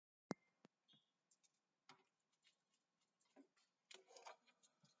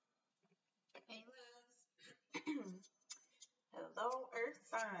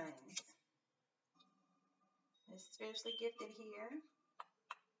signs. It's spiritually gifted here.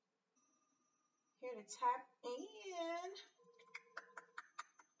 Here to tap in.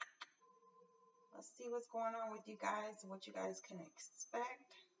 Let's see what's going on with you guys and what you guys can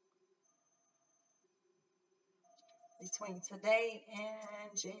expect between today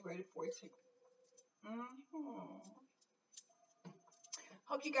and January 14th.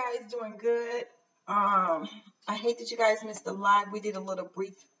 Hope you guys doing good. I hate that you guys missed the live. We did a little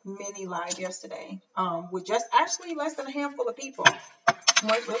brief mini live yesterday with just actually less than a handful of people. It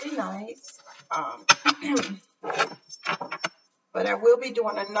was really nice. But I will be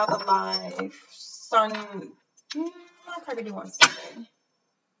doing another live I'll probably do one Sunday.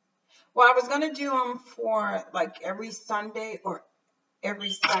 Well, I was going to do them for like every Sunday or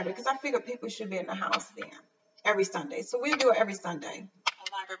every Saturday because I figure people should be in the house then every Sunday. So we'll do it every Sunday. A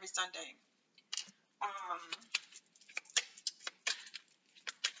live every Sunday.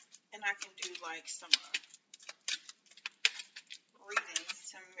 And I can do like some readings,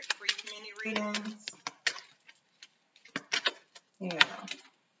 some brief mini readings. Yeah.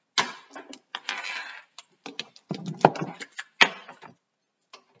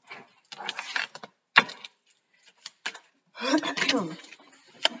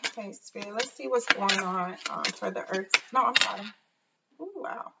 Okay, Spirit, let's see what's going on for the earth. No, I'm sorry. Ooh,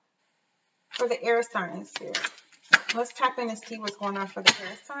 wow. For the air signs, Spirit. Let's tap in and see what's going on for the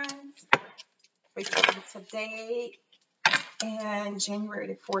air signs. Between today and January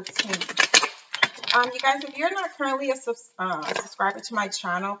the 14th. You guys, if you're not currently a subscriber to my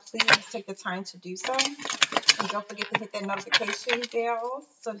channel, please take the time to do so. And don't forget to hit that notification bell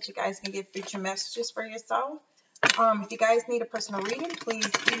so that you guys can get future messages for yourself. If you guys need a personal reading,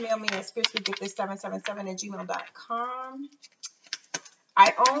 please email me at spirituallygifted777@gmail.com.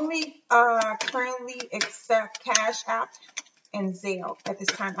 I only currently accept Cash App and Zelle at this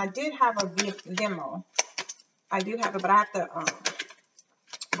time. I did have a Venmo. I do have it, but I have to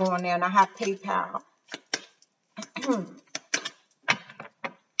go on there, and I have PayPal.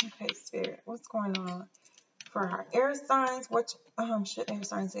 Okay, Spirit, what's going on for our air signs? What should air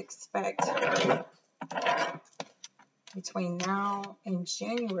signs expect between now and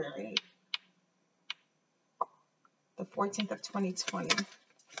January the 14th of 2020?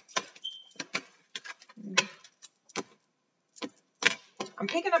 I'm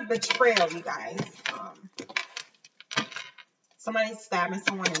picking up betrayal, you guys. Somebody stabbing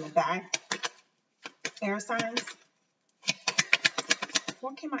someone in the back. Air signs.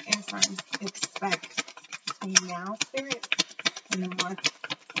 What can my air signs expect between now, Spirit, and the month?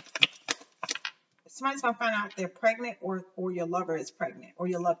 Somebody's going to find out they're pregnant or your lover is pregnant or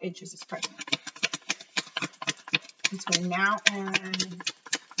your love interest is pregnant. Between now and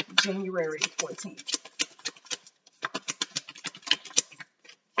January 14th.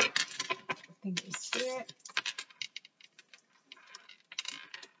 Thank you, Spirit.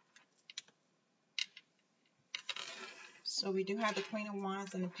 So we do have the Queen of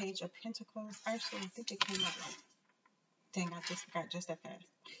Wands and the Page of Pentacles. Actually, I think it came out like, dang, I just forgot just that fast.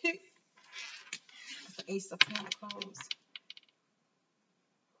 The Ace of Pentacles.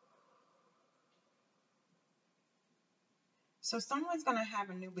 So someone's going to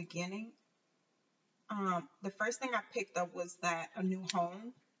have a new beginning. The first thing I picked up was that a new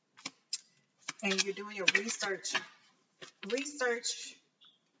home. And you're doing your research.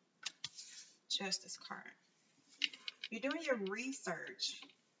 Justice card. You're doing your research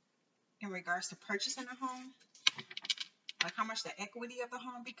in regards to purchasing a home. Like how much the equity of the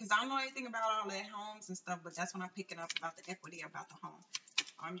home. Because I don't know anything about all that homes and stuff. But that's what I'm picking up about the equity about the home.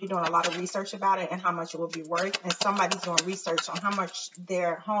 You're doing a lot of research about it and how much it will be worth. And somebody's doing research on how much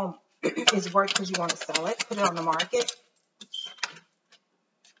their home is worth because you want to sell it, put it on the market.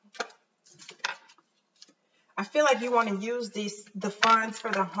 I feel like you want to use the funds for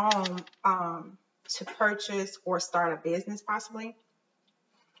the home to purchase or start a business possibly.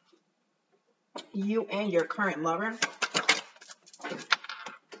 You and your current lover.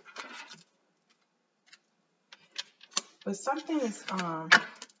 But something is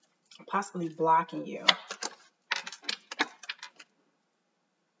possibly blocking you.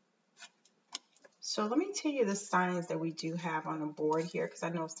 So let me tell you the signs that we do have on the board here, because I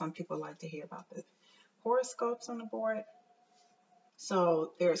know some people like to hear about the horoscopes on the board.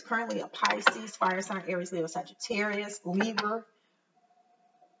 So there's currently a Pisces, fire sign, Aries, Leo, Sagittarius, Libra,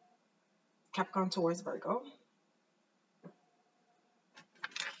 Capricorn, Taurus, Virgo.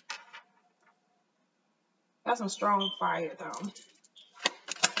 Got some strong fire though.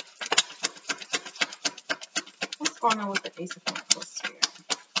 What's going on with the Ace of Pentacles here?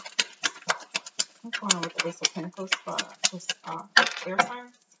 What's going on with the Ace of Pentacles for this air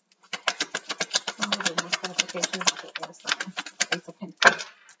signs? A little bit more clarification with the air sign. Ace of Pentacles.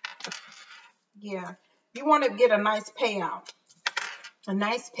 Yeah. You want to get a nice payout. A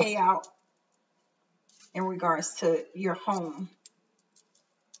nice payout in regards to your home.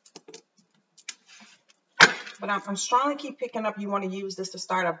 But I'm strongly keep picking up you want to use this to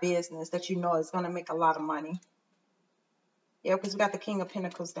start a business that you know is going to make a lot of money. Yeah, because we got the King of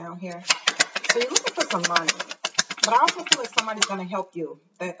Pentacles down here. So you're looking for some money. But I also feel like somebody's going to help you.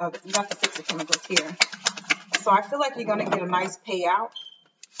 You got the Six of Pentacles here. So I feel like you're going to get a nice payout.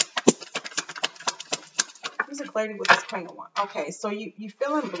 Use a clarity with this Queen of Wands. Okay, so you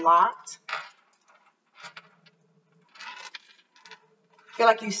feeling blocked. Feel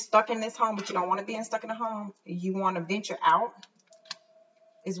like you're stuck in this home, but you don't want to be stuck in a home. You want to venture out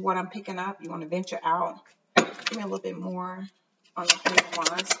is what I'm picking up. You want to venture out. Give me a little bit more on the Queen of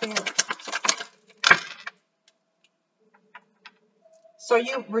Wands here. So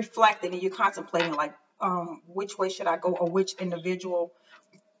you're reflecting and you're contemplating like which way should I go, or which individual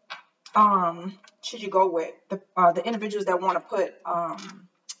should you go with? The individuals that want to put what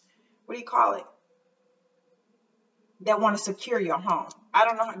do you call it? That want to secure your home. I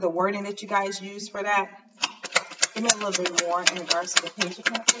don't know the wording that you guys use for that. Give me a little bit more in regards to the Page of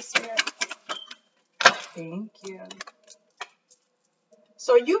Pentacles here. Thank you.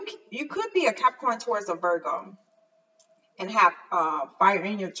 So you could be a Capricorn towards a Virgo and have fire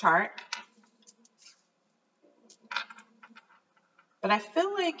in your chart. But I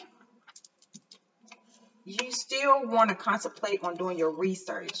feel like you still want to contemplate on doing your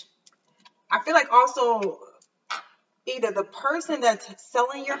research. I feel like also either the person that's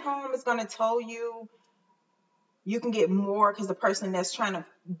selling your home is going to tell you you can get more because the person that's trying to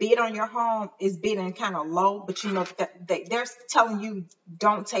bid on your home is bidding kind of low, but you know that they're telling you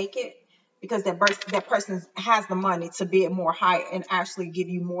don't take it because that person has the money to bid more higher and actually give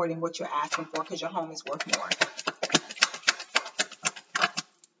you more than what you're asking for because your home is worth more.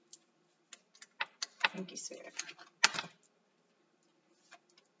 Thank you, Spirit.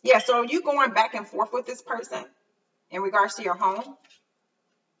 Yeah, so you going back and forth with this person in regards to your home.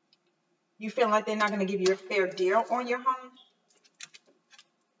 You feel like they're not going to give you a fair deal on your home.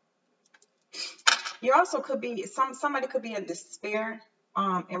 You also could be, somebody could be in despair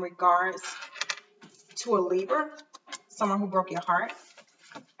in regards to a Libra, someone who broke your heart.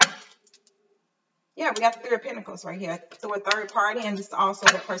 Yeah, we got the Three of Pentacles right here. So a third party, and just also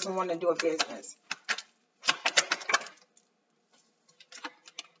the person wanting to do a business.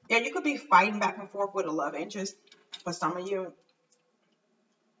 Yeah, you could be fighting back and forth with a love interest for some of you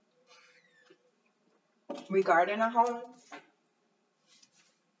regarding a home.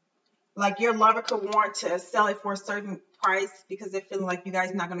 Like your lover could want to sell it for a certain price because they're feeling like you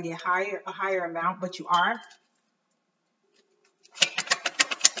guys are not going to get a higher amount, but you are.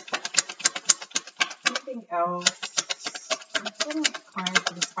 Anything else? I'm feeling kind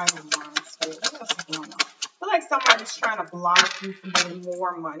for this Five of Wands. What else is going on? I feel like somebody's trying to block you from getting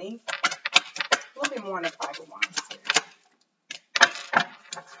more money. A little bit more than Five of Wands here.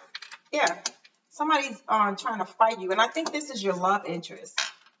 Yeah, somebody's trying to fight you, and I think this is your love interest.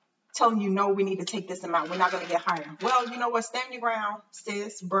 Telling you, no, we need to take this amount. We're not going to get higher. Well, you know what? Stand your ground,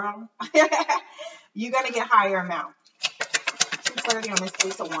 sis, bro. You're going to get higher amount. Some clarity on this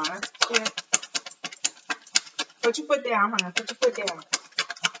Ace of Wands. Yeah. Put your foot down, honey. Put your foot down.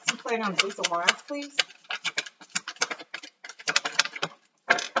 Some clarity on the Ace of Wands, please.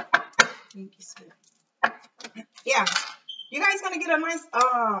 Thank you, Spirit. Yeah. You guys going to get a nice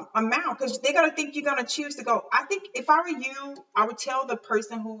amount because they're going to think you're going to choose to go. I think if I were you, I would tell the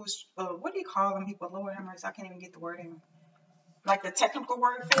person who's, what do you call them people? Lord have mercy, I can't even get the word in. Like the technical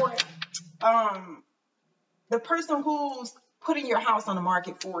word for it. The person who's putting your house on the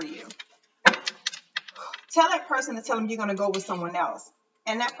market for you. Tell that person to tell them you're going to go with someone else.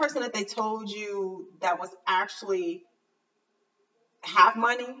 And that person that they told you that was actually have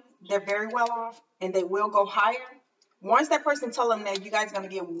money, they're very well off and they will go higher. Once that person tell them that you guys are going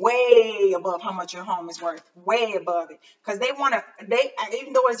to get way above how much your home is worth, way above it. Because they want to,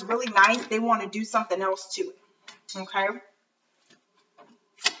 even though it's really nice, they want to do something else to it. Okay?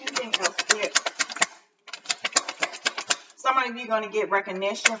 Anything else here? Some of you are going to get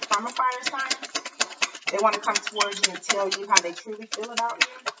recognition from a fire sign. They want to come towards you and tell you how they truly feel about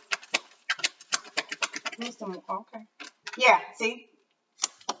you. Okay. Yeah, see?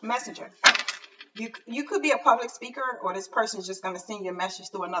 Messenger. You could be a public speaker, or this person is just going to send you a message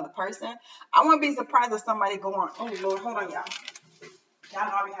through another person. I wouldn't be surprised if somebody go on. Oh, Lord, hold on, y'all.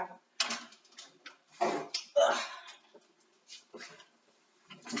 Y'all already have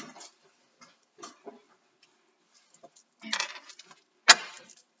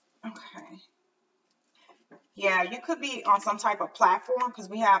Yeah, you could be on some type of platform because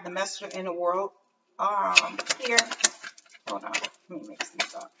we have the messenger in the world here. Hold on, let me mix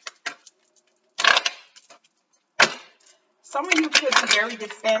these up. Some of you could be very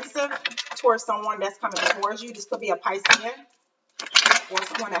defensive towards someone that's coming towards you. This could be a Piscean or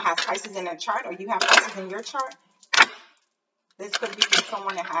someone that has Pisces in their chart, or you have Pisces in your chart. This could be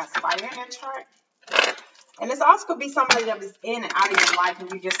someone that has fire in their chart. And this also could be somebody that is in and out of your life and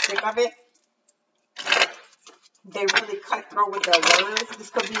you're just sick of it. They really cutthroat with their words. This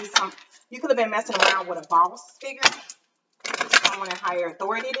could be you could have been messing around with a boss figure. Someone in higher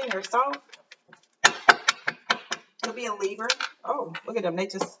authority than yourself. Could be a Libra. Oh, look at them. They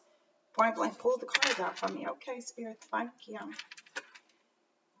just point blank pulled the cards out for me. Okay, Spirit, thank you.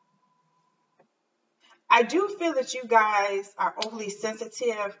 I do feel that you guys are overly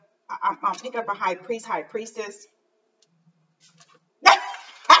sensitive. I'm picking up a high priest, high priestess.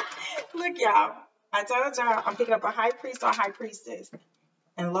 Look, y'all. I told y'all I'm picking up a high priest or high priestess.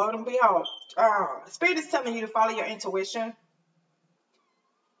 And lo and behold, Spirit is telling you to follow your intuition.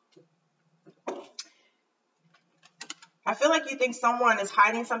 I feel like you think someone is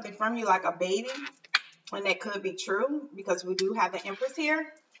hiding something from you like a baby. And that could be true because we do have the Empress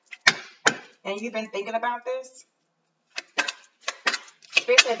here. And you've been thinking about this.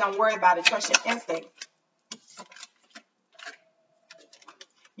 Spirit said don't worry about it. Trust your instinct.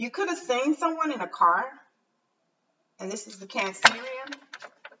 You could have seen someone in a car. And this is the Cancerian.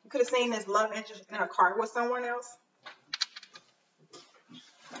 You could have seen this love interest in a car with someone else.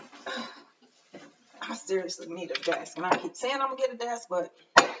 I seriously need a desk. And I keep saying I'm going to get a desk, but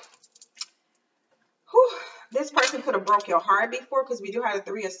this person could have broke your heart before because we do have the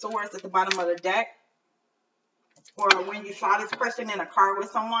Three of Swords at the bottom of the deck. Or when you saw this person in a car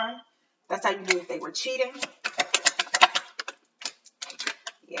with someone, that's how you knew if they were cheating.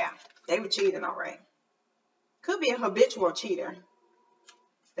 Yeah, they were cheating, all right. Could be a habitual cheater.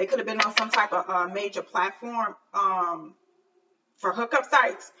 They could have been on some type of major platform for hookup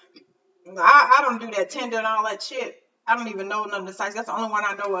sites. I don't do that Tinder and all that shit. I don't even know none of the sites. That's the only one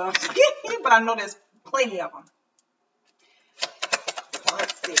I know of. But I know there's plenty of them.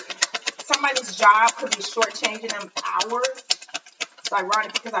 Let's see. Somebody's job could be shortchanging them hours. It's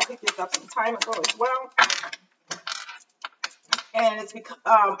ironic because I picked this up some time ago as well. And it's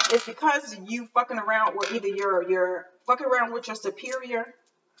because you fucking around with either you're fucking around with your superior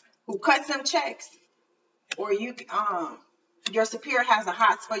who cuts them checks, or your superior has a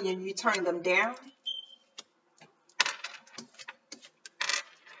hots for you and you turn them down.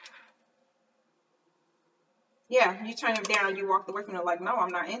 Yeah, you turn them down, you walked away from them like, no, I'm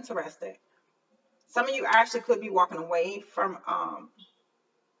not interested. Some of you actually could be walking away from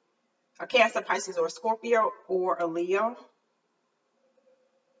a Cancer, Pisces, or a Scorpio, or a Leo,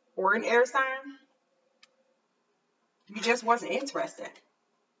 or an air sign. You just wasn't interested.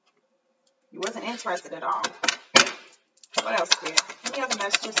 You wasn't interested at all. What else, Spirit? Any other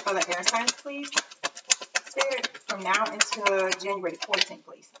messages for the air signs, please? Spirit, from now until January 14th,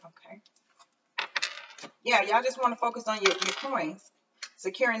 please. Okay. Yeah, y'all just want to focus on your coins.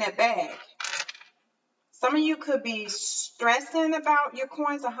 Securing that bag. Some of you could be stressing about your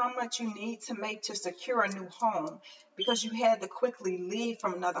coins or how much you need to make to secure a new home because you had to quickly leave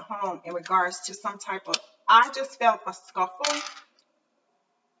from another home in regards to some type of, I just felt a scuffle,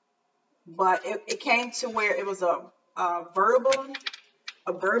 but it came to where it was a verbal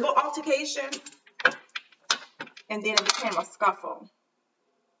altercation, and then it became a scuffle.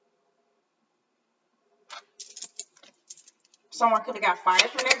 Someone could have got fired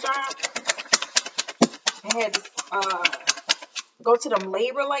from their job and had to go to them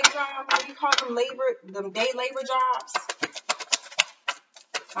labor-like jobs. How do you call them? Them day labor jobs.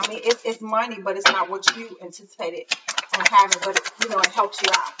 I mean, it's money, but it's not what you anticipated on having. But it helps you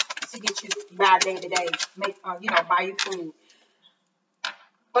out to get you by day to day, make buy you food.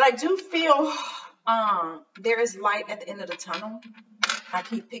 But I do feel there is light at the end of the tunnel. I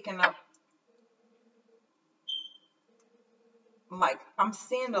keep picking up. Like, I'm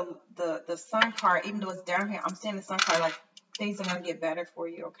seeing the sun card, even though it's down here, I'm seeing the sun card, like, things are going to get better for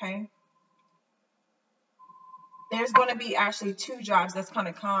you, okay? There's going to be actually 2 jobs that's going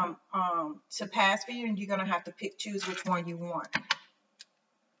to come to pass for you, and you're going to have to choose which one you want.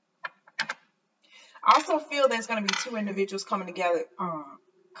 I also feel there's going to be 2 individuals coming together,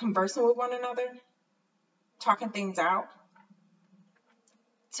 conversing with one another, talking things out,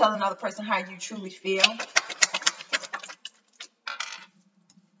 telling another person how you truly feel.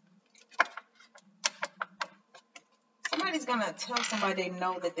 Somebody's going to tell somebody they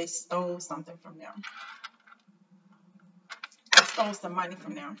know that they stole something from them. They stole some money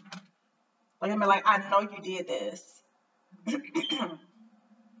from them. Look at me like, I know you did this.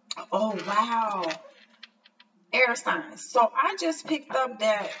 Oh, wow. Air signs. So I just picked up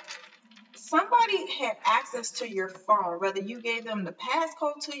that somebody had access to your phone, whether you gave them the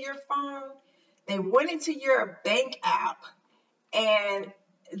passcode to your phone, they went into your bank app, and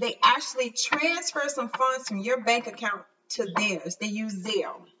they actually transferred some funds from your bank account to theirs. They use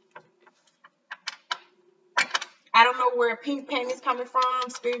Zelle. I don't know where pink panties coming from.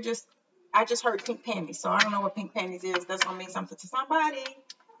 Spirit I just heard pink panties, so I don't know what pink panties is. That's gonna mean something to somebody.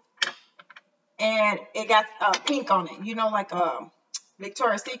 And it got pink on it. You know, like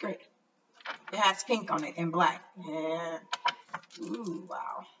Victoria's Secret. It has pink on it and black. Yeah. Ooh,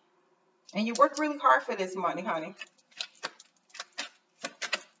 wow. And you work really hard for this money, honey.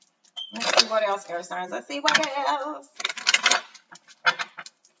 Let's see what else, air signs. Let's see what else.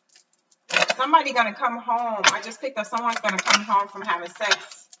 Somebody gonna come home. I just picked up someone's gonna come home from having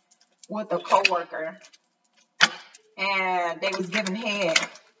sex with a coworker, and they was giving head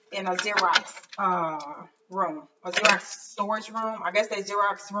in a Xerox room, a Xerox storage room. I guess that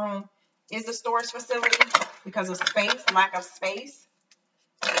Xerox room is a storage facility because of space, lack of space.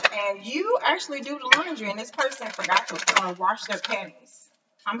 And you actually do the laundry, and this person forgot to wash their panties.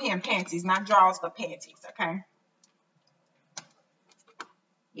 I'm hearing panties, not drawers, but panties, okay?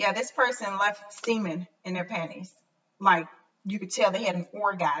 Yeah, this person left semen in their panties. Like, you could tell they had an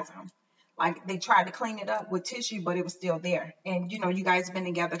orgasm. Like, they tried to clean it up with tissue, but it was still there. And, you know, you guys have been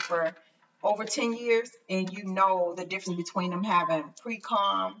together for over 10 years, and you know the difference between them having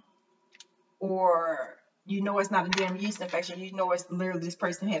pre-cum, or you know it's not a damn yeast infection. You know it's literally this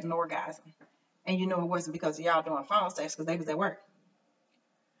person had an orgasm. And you know it wasn't because of y'all doing phone sex, because they was at work.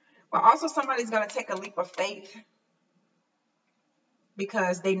 But also somebody's going to take a leap of faith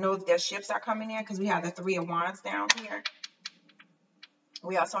because they know that their shifts are coming in, because we have the 3 of Wands down here.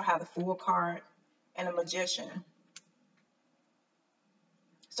 We also have the Fool card and a Magician.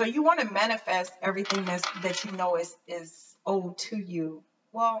 So you want to manifest everything that you know is owed to you.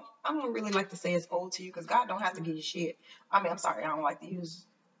 Well, I don't really like to say it's owed to you, because God don't have to give you shit. I mean, I'm sorry, I don't like to use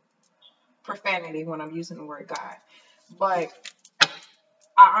profanity when I'm using the word God. But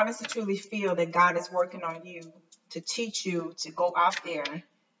I honestly truly feel that God is working on you to teach you to go out there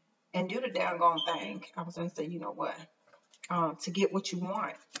and do the doggone thing. I was going to say, you know what? To get what you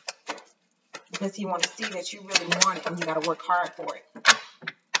want. Because he wants to see that you really want it, and you got to work hard for it.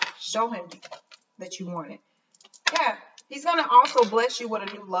 Show him that you want it. Yeah, he's going to also bless you with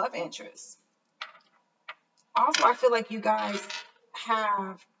a new love interest. Also, I feel like you guys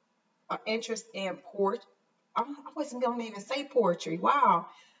have an interest in poetry. I wasn't going to even say poetry. Wow.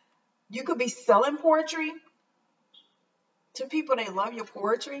 You could be selling poetry to people. They love your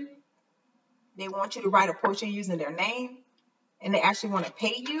poetry. They want you to write a poetry using their name, and they actually want to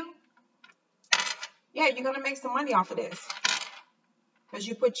pay you. Yeah, you're going to make some money off of this, because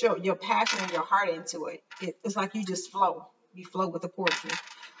you put your passion and your heart into it. It's like you just flow. You flow with the poetry.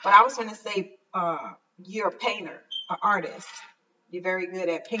 But I was going to say you're a painter, an artist. You're very good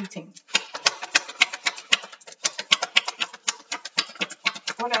at painting.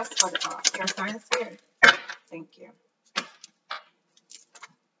 What else for the air sign spirit? Thank you.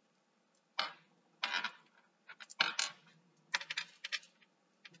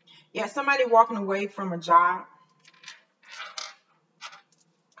 Yeah, somebody walking away from a job,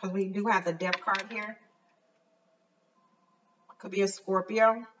 because we do have the Death card here. Could be a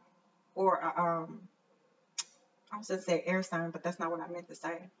Scorpio or I was going to say air sign, but that's not what I meant to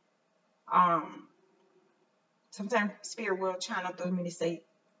say. Sometimes spirit will channel through me to say,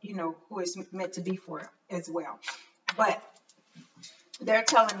 you know, who it's meant to be for as well. But they're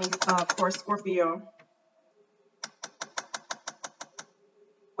telling me for Scorpio,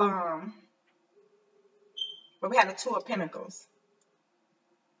 but we had the 2 of Pentacles.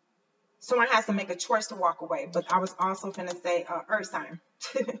 Someone has to make a choice to walk away. But I was also going to say earth sign.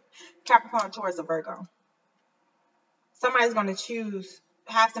 Capricorn, Taurus, or Virgo. Somebody's going to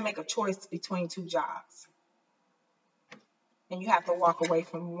have to make a choice between 2 jobs. And you have to walk away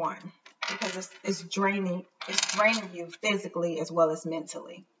from one, because it's draining you physically as well as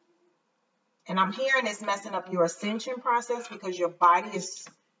mentally. And I'm hearing it's messing up your ascension process, because your body is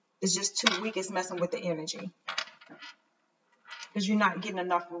just too weak. It's messing with the energy, because you're not getting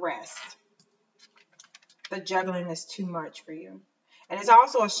enough rest. The juggling is too much for you. And it's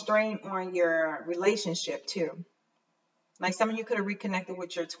also a strain on your relationship too. Like, some of you could have reconnected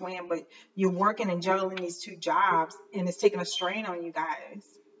with your twin, but you're working and juggling these 2 jobs, and it's taking a strain on you guys'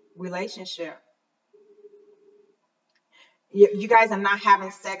 relationship. You guys are not having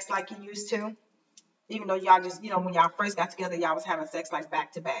sex like you used to, even though y'all just, you know, when y'all first got together, y'all was having sex like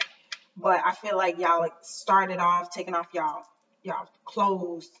back to back. But I feel like y'all like started off taking off y'all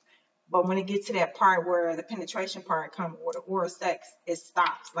clothes, but when it gets to that part where the penetration part comes, or the oral sex, it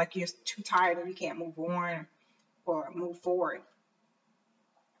stops. Like you're too tired and you can't move on or move forward.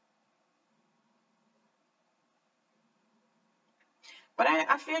 But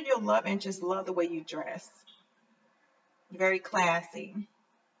I feel your love interest love the way you dress. Very classy.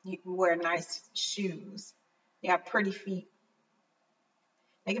 You wear nice shoes. You have pretty feet.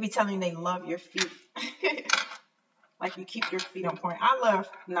 They could be telling you they love your feet. Like you keep your feet on point. I love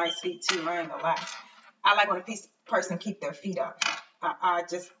nice feet too, I ain't gonna lie. I like when a person keep their feet up. I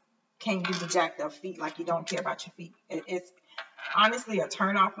just can't do the jacked up feet, like you don't care about your feet. It's honestly a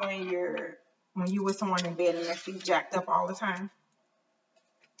turn off when you with someone in bed and their feet jacked up all the time.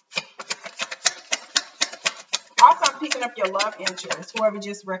 Also, I'm picking up your love interest. Whoever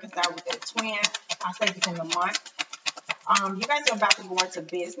just reconciled with their twin, I say within the month. You guys are about to go into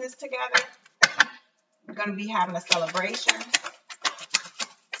business together. You're going to be having a celebration.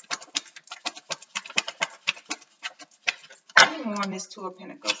 Give me more on this Two of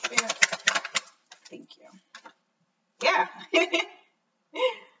Pentacles, Spirit. Thank you. Yeah.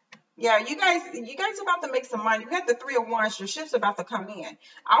 Yeah, you guys are about to make some money. You got the Three of Wands. Your ship's about to come in.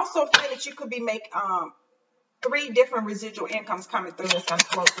 I also feel that you could be make 3 different residual incomes coming through that's going to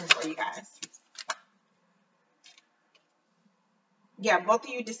flow through for you guys. Yeah, both of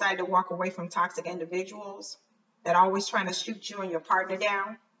you decide to walk away from toxic individuals that are always trying to shoot you and your partner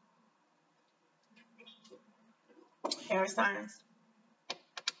down. Air signs.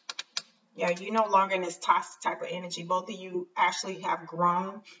 Yeah, you're no longer in this toxic type of energy. Both of you actually have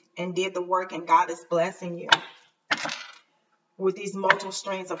grown and did the work, and God is blessing you with these multiple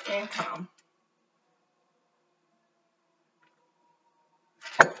streams of income.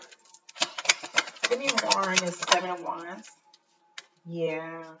 Give me more on this Seven of Wands.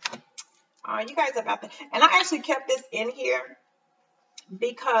 Yeah. You guys are about to, and I actually kept this in here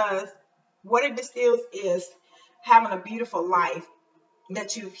because what it distills is having a beautiful life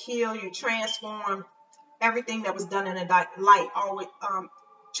that you've healed, you transformed. Everything that was done in the light always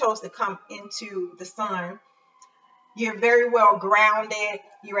chose to come into the sun. You're very well grounded.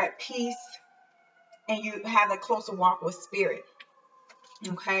 You're at peace, and you have a closer walk with spirit.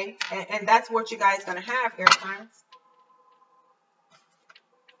 Okay, and that's what you guys are gonna have, air signs.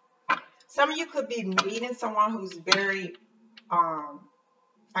 Some of you could be meeting someone who's very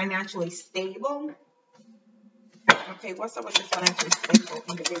financially stable. Okay, what's up with this financially stable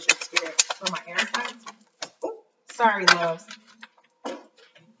individual, spirit, for my air signs? Oh, sorry, loves.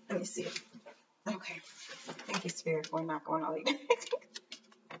 Let me see. Okay, thank you, spirit, for not going all the way.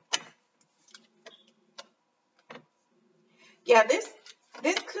 Yeah, this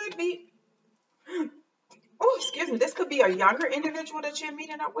could be. Oh, excuse me. This could be a younger individual that you're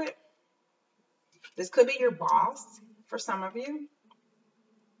meeting up with. This could be your boss for some of you.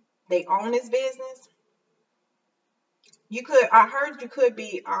 They own this business. I heard you could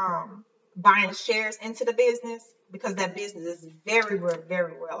be buying shares into the business because that business is very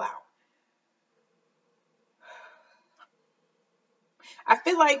well out. I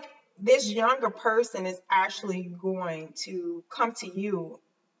feel like this younger person is actually going to come to you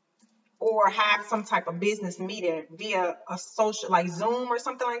or have some type of business meeting via a social, like Zoom or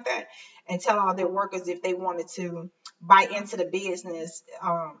something like that, and tell all their workers if they wanted to buy into the business,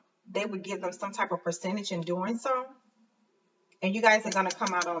 they would give them some type of percentage in doing so. And you guys are going to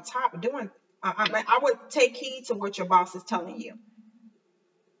come out on top doing. I would take heed to what your boss is telling you.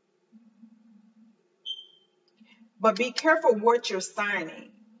 But be careful what you're signing.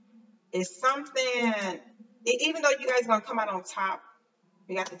 It's something, even though you guys are going to come out on top,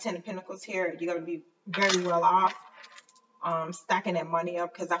 you got the 10 of Pentacles here, you're going to be very well off, stacking that money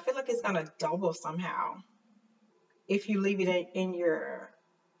up, because I feel like it's going to double somehow if you leave it in your,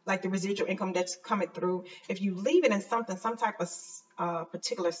 like the residual income that's coming through. If you leave it in something, some type of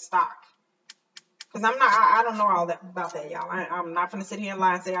particular stock. Because I don't know all that about that, y'all. I'm not going to sit here and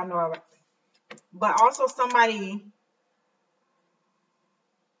lie and say I know all that. But also someone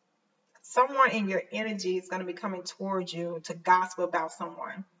in your energy is going to be coming towards you to gossip about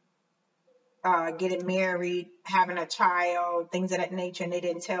someone. Getting married, having a child, things of that nature, and they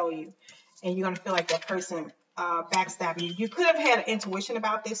didn't tell you. And you're going to feel like that person backstabbed you. You could have had an intuition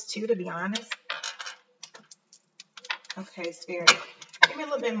about this too, to be honest. Okay, Spirit. Give me a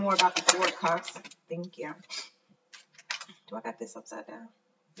little bit more about the Four of Cups. Thank you. Do I got this upside down?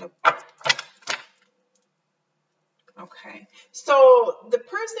 Nope. Okay. So the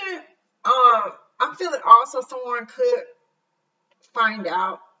person, I'm feeling also someone could find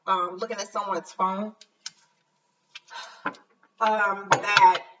out, looking at someone's phone,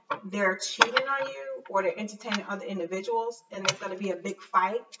 that they're cheating on you or they're entertaining other individuals, and there's going to be a big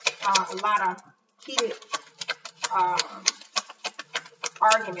fight, a lot of heated um,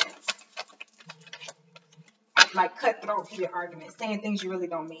 arguments, like cutthroat heated arguments, saying things you really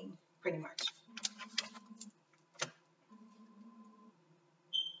don't mean, pretty much.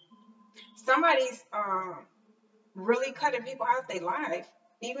 Somebody's really cutting people out of their life,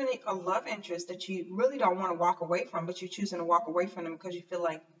 even a love interest that you really don't want to walk away from, but you're choosing to walk away from them because you feel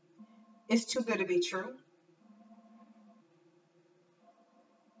like it's too good to be true.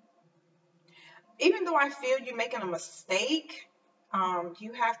 Even though I feel you're making a mistake,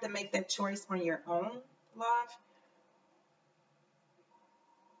 you have to make that choice on your own, love.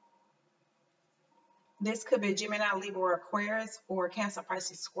 This could be Gemini, Libra, or Aquarius, or Cancer,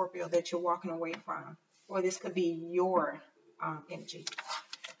 Pisces, Scorpio that you're walking away from. Or this could be your energy.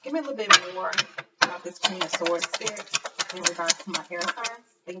 Give me a little bit more about this Queen of Swords spirit in regards to my air signs.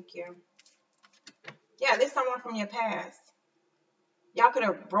 Thank you. Yeah, this is someone from your past. Y'all could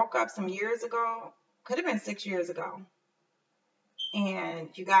have broke up some years ago. Could have been 6 years ago. And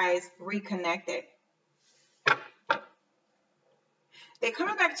you guys reconnected. They're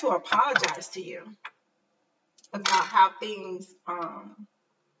coming back to apologize to you about how things,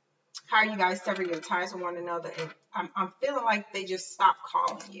 how you guys sever your ties with one another. And I'm feeling like they just stopped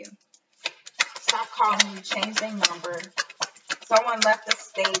calling you. Stop calling you, change their number. Someone left the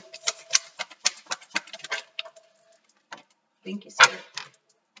state. Thank you, Spirit.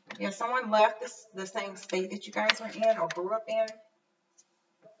 Yeah, someone left the same state that you guys were in or grew up in.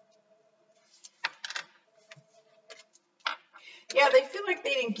 Yeah, they feel like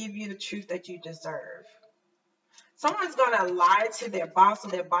they didn't give you the truth that you deserve. Someone's going to lie to their boss, or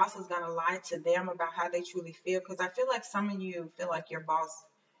their boss is going to lie to them about how they truly feel. Because I feel like some of you feel like your boss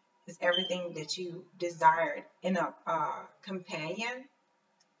is everything that you desired in a companion.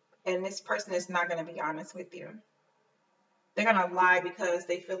 And this person is not going to be honest with you. They're going to lie because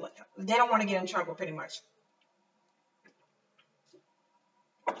they feel like they don't want to get in trouble, pretty much.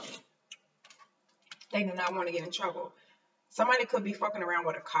 They do not want to get in trouble. Somebody could be fucking around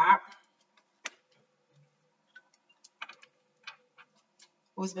with a cop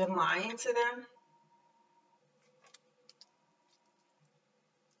who's been lying to them.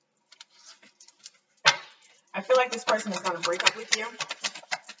 I feel like this person is going to break up with you.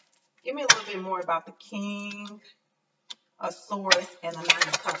 Give me a little bit more about the King of Swords and the Nine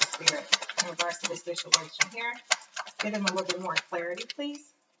of Cups spirit in regards to this situation here. Give them a little bit more clarity,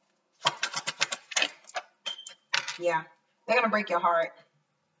 please. Yeah, they're going to break your heart.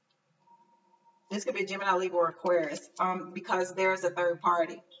 This could be Gemini, Libra, or Aquarius, because there's a third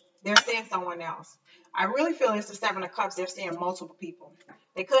party. They're seeing someone else. I really feel it's the Seven of Cups. They're seeing multiple people.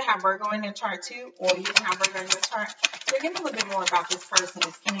 They could have Virgo in their chart too, or you can have Virgo in your chart. So give me a little bit more about this person,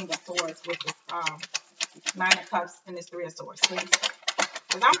 this King of Swords with this Nine of Cups and this Three of Swords, please.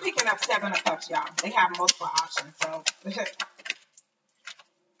 Because I'm picking up Seven of Cups, y'all. They have multiple options, so.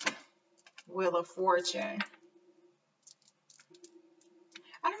 Wheel of Fortune.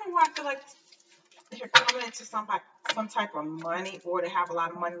 I don't know why I feel like they're coming into some type of money, or they have a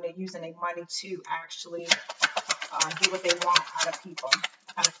lot of money. They're using their money to actually get what they want out of people,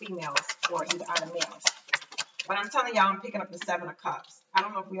 out of females, or either out of males. But I'm telling y'all, I'm picking up the Seven of Cups. I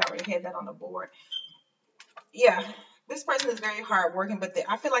don't know if we already had that on the board. Yeah, this person is very hardworking, but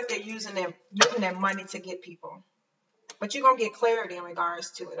I feel like they're using their money to get people. But you're gonna get clarity in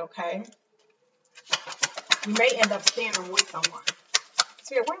regards to it, okay? You may end up standing with someone.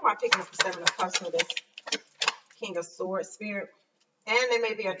 Spirit, why am I picking up the Seven of Cups for this King of Swords, Spirit? And there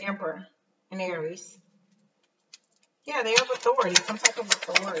may be an Emperor in Aries. Yeah, they have authority, some type of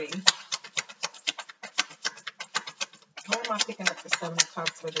authority. Why am I picking up the Seven of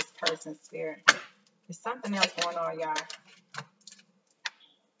Cups for this person, Spirit? There's something else going on, y'all.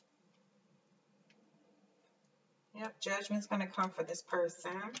 Yep, judgment's going to come for this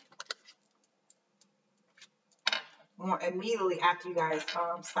person. More immediately after you guys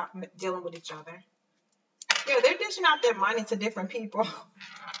stop dealing with each other. Yeah, they're dishing out their money to different people.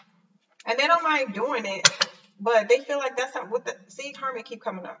 And they don't mind doing it. But they feel like that's not what the... See, Hermit keep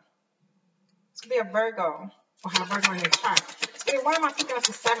coming up. It's going to be a Virgo. Or have Virgo in their chart. Spirit, why am I picking up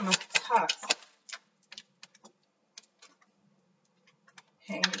the Seven of Cups?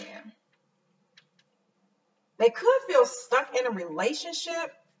 Hangman. They could feel stuck in a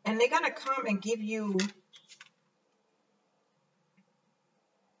relationship. And they're going to come and give you...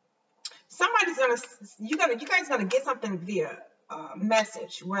 Somebody's going to... You guys going to get something via...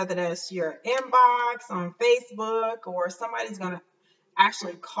 message, whether that's your inbox on Facebook, or somebody's going to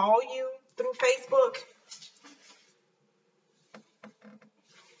actually call you through Facebook.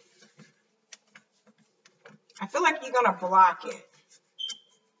 I feel like you're going to block it.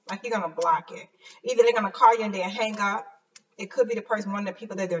 Like you're going to block it. Either they're going to call you and then hang up. It could be the person, one of the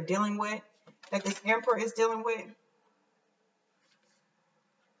people that they're dealing with, that this Emperor is dealing with.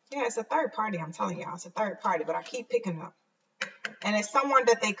 Yeah, it's a third party. I'm telling y'all, it's a third party, but I keep picking up. And it's someone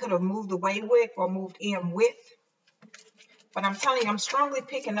that they could have moved away with or moved in with. But I'm telling you, I'm strongly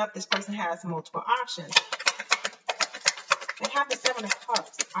picking up this person has multiple options. They have the 7 of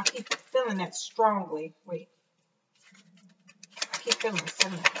Cups. I keep feeling that strongly. Wait. I keep feeling the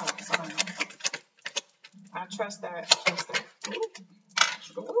 7 of Cups. I don't know. I trust that. Trust that.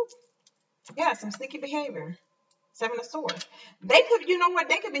 Ooh. Ooh. Yeah, some sneaky behavior. 7 of Swords. They could, you know what?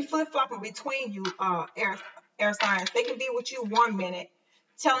 They could be flip-flopping between you, air signs. They could be with you 1 minute,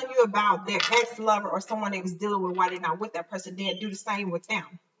 telling you about their ex-lover or someone they was dealing with while they're not with that person. Then do the same with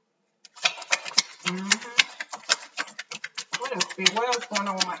them. What else? What else going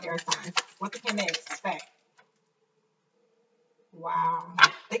on with my air signs? What can they expect? Wow.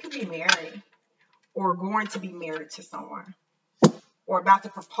 They could be married or going to be married to someone or about to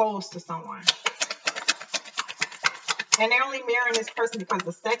propose to someone. And they're only marrying this person because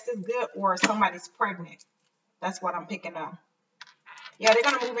the sex is good or somebody's pregnant. That's what I'm picking up. Yeah, they're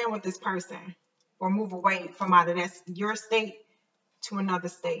going to move in with this person or move away from either that's your state to another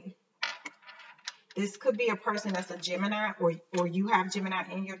state. This could be a person that's a Gemini or you have Gemini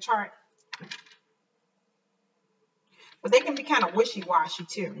in your chart. But they can be kind of wishy-washy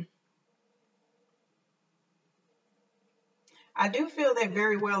too. I do feel they're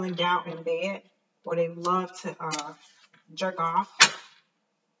very well endowed in bed, or they love to jerk off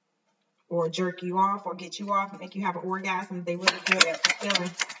or jerk you off or get you off and make you have an orgasm. They really good at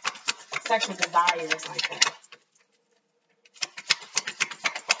fulfilling sexual desires like that.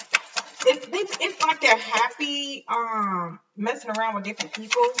 It's like they're happy messing around with different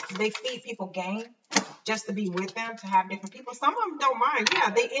people. They feed people game just to be with them, to have different people. Some of them don't mind. Yeah,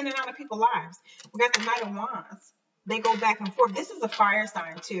 they in and out of people's lives. We got the Knight of Wands. They go back and forth. This is a fire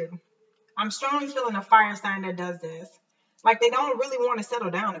sign too. I'm strongly feeling a fire sign that does this. Like they don't really want to settle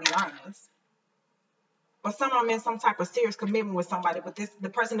down, to be honest. But some of them in some type of serious commitment with somebody. But the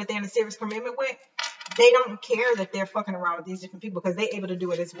person that they're in a serious commitment with, they don't care that they're fucking around with these different people because they're able to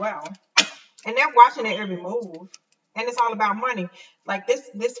do it as well. And they're watching their every move. And it's all about money. Like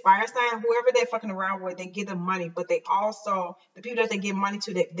this fire sign, whoever they're fucking around with, they give them money. But they also, the people that they give money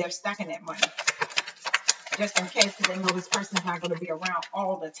to, they're stacking that money. Just in case, because they know this person's not going to be around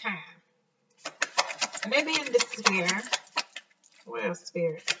all the time. And they be in despair. What else,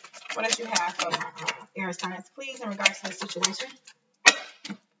 Spirit? What else you have for air signs, please, in regards to the situation?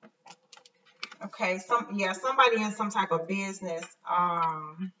 Okay, somebody in some type of business.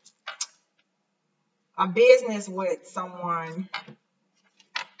 A business with someone.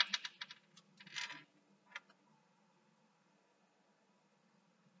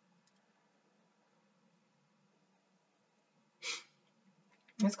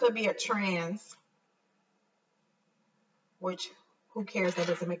 This could be a trans, which who cares, that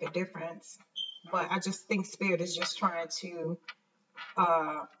doesn't make a difference. But I just think Spirit is just trying to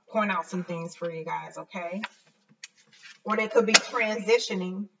point out some things for you guys, okay? Or they could be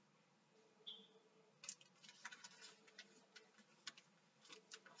transitioning.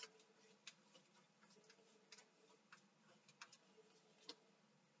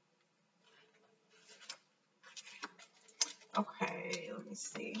 Okay, let me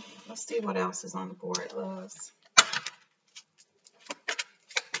see. Let's see what else is on the board, loves.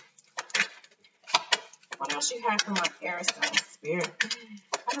 What else you have for my air sign, Spirit?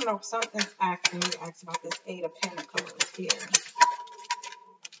 I don't know if something's asking me to ask about this 8 of Pentacles here.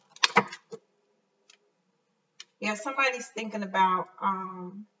 Yeah, somebody's thinking about,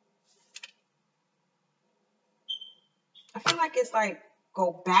 I feel like it's like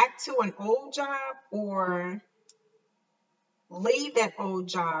go back to an old job or leave that old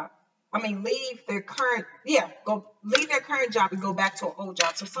job. I mean, leave their current, leave their current job and go back to an old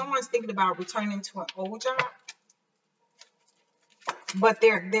job. So someone's thinking about returning to an old job, but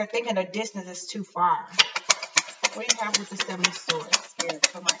they're thinking the distance is too far. What do you have with the 7 of Swords, Spirit,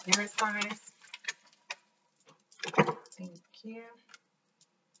 for my air signs? Thank you.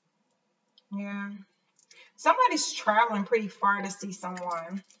 Yeah. Somebody's traveling pretty far to see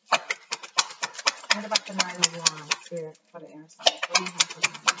someone. What about the 9 of Wands, Spirit, for the air signs? What do you have for the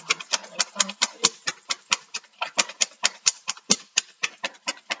 9 of Wands, for the air signs, please?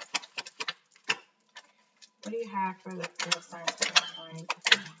 What do you have for the air signs for the 9 of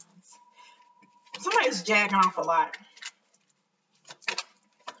Wands? Somebody's jagging off a lot.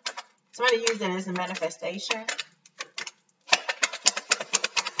 Somebody used it as a manifestation.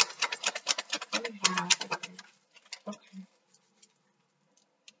 What do you have for the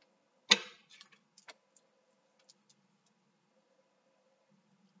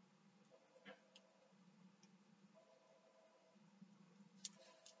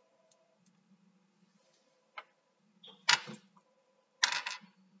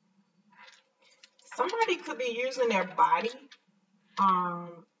somebody could be using their body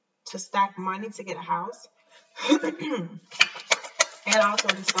to stack money to get a house. And also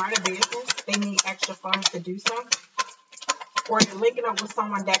to start a business. They need extra funds to do so. Or they're linking up with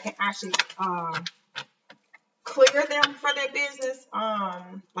someone that can actually clear them for their business.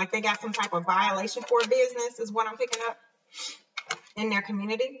 Like they got some type of violation for a business is what I'm picking up in their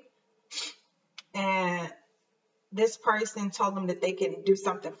community. And this person told them that they can do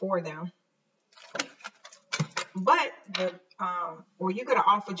something for them. But or you could have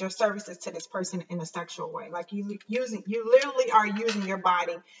offered your services to this person in a sexual way. Like you literally are using your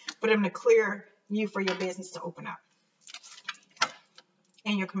body for them to clear you for your business to open up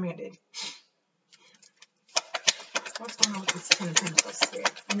in your community. What's going on with this 10 of Pentacles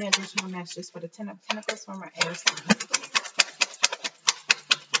spirit? Any additional messages for the 10 of Pentacles from our air signs?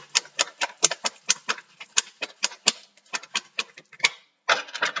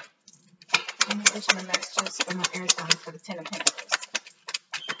 Any additional messages from our air signs for the 10 of Pentacles?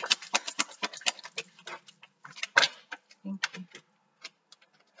 Thank you.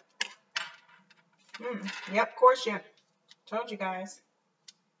 Yep, courtship. Told you guys.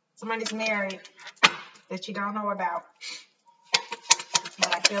 Somebody's married that you don't know about.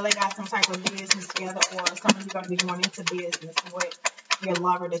 But I feel they got some type of business together, or somebody's going to be going into business with your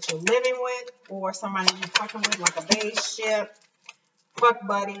lover that you're living with, or somebody you're fucking with, like a base ship, fuck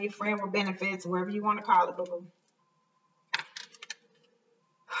buddy, friend with benefits, wherever you want to call it, boo-boo.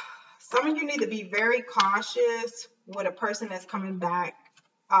 Some of you need to be very cautious with a person that's coming back,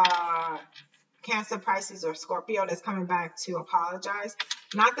 Cancer, Pisces, or Scorpio that's coming back to apologize.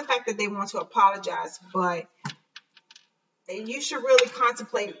 Not the fact that they want to apologize, but you should really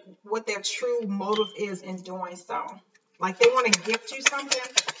contemplate what their true motive is in doing so. Like they want to gift you something,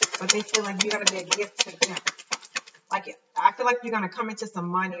 but they feel like you're going to be a gift to them. Like I feel like you're going to come into some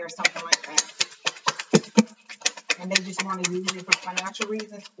money or something like that. And they just want to use it for financial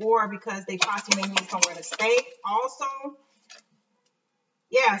reasons, or because they possibly need somewhere to stay also.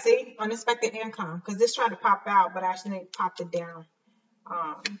 Yeah, see, unexpected income. Because this tried to pop out, but actually they popped it down.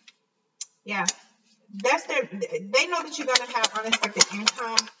 Yeah. That's they know that you're going to have unexpected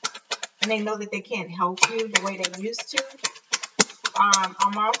income, and they know that they can't help you the way they used to.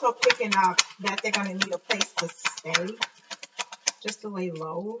 I'm also picking up that they're going to need a place to stay, just to lay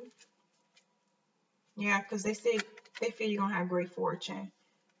low. Yeah, because they feel you're going to have great fortune.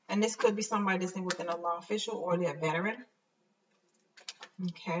 And this could be somebody that's within a law official, or they're a veteran.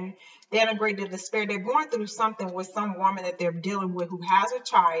 Okay. They're in a great deal of despair. They're going through something with some woman that they're dealing with who has a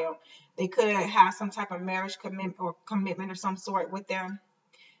child. They could have some type of marriage commitment or some sort with them.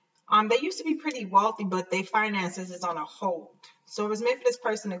 They used to be pretty wealthy, but their finances is on a hold. So it was meant for this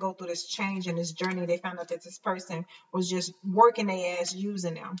person to go through this change and this journey. They found out that this person was just working their ass,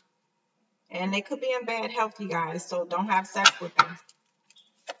 using them. And they could be in bad health, you guys. So don't have sex with them.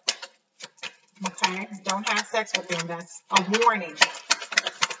 Okay? Don't have sex with them. That's a warning.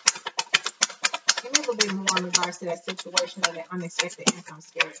 Give me a little bit more in regards to that situation of the unexpected income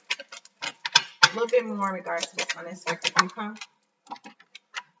spirit. A little bit more in regards to this unexpected income.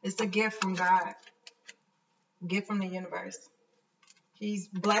 It's a gift from God. A gift from the universe. He's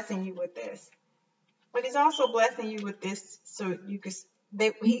blessing you with this. But he's also blessing you with this so you could...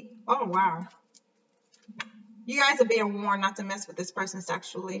 oh, wow. You guys are being warned not to mess with this person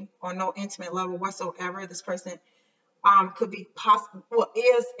sexually or no intimate level whatsoever. This person could be possible... Well,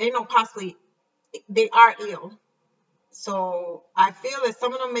 possibly... They are ill. So I feel that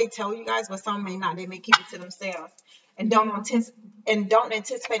some of them may tell you guys, but some may not. They may keep it to themselves and don't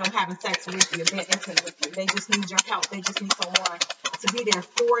anticipate on having sex with you, being intimate with you. They just need your help. They just need someone to be there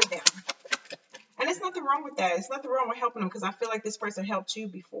for them. And there's nothing wrong with that. There's nothing wrong with helping them, because I feel like this person helped you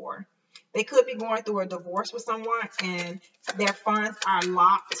before. They could be going through a divorce with someone and their funds are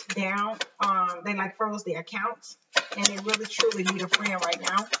locked down. They like froze their accounts, and they really truly need a friend right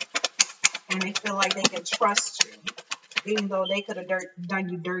now. And they feel like they can trust you, even though they could have done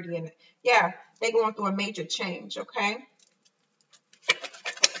you dirty. And yeah, they're going through a major change, okay?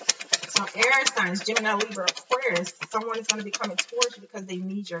 So air signs, Gemini, Libra, Aquarius, someone is going to be coming towards you because they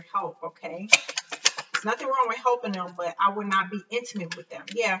need your help, okay? There's nothing wrong with helping them, but I would not be intimate with them.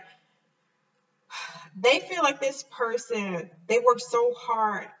 Yeah. They feel like this person, they work so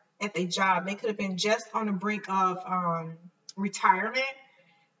hard at their job. They could have been just on the brink of retirement.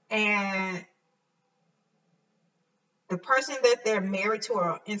 And the person that they're married to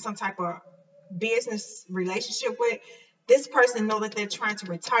or in some type of business relationship with, this person know that they're trying to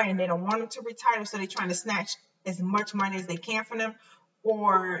retire and they don't want them to retire, so they're trying to snatch as much money as they can from them,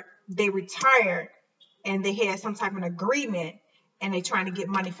 or they retire and they had some type of agreement and they trying to get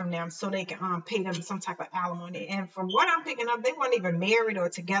money from them so they can pay them some type of alimony. And from what I'm picking up, they weren't even married or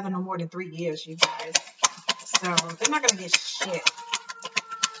together no more than 3 years, you guys. So they're not gonna get shit,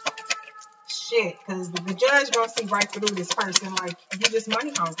 because the judge gonna see right through this person. Like, you just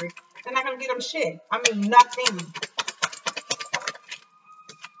money hungry. They're not gonna get them shit. I mean, nothing.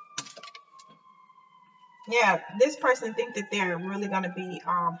 Yeah, this person think that they're really gonna be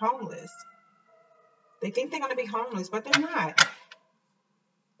homeless. They think they're gonna be homeless, but they're not.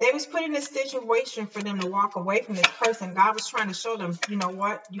 They was put in this situation for them to walk away from this person. God was trying to show them, you know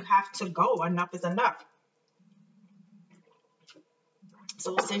what? You have to go. Enough is enough.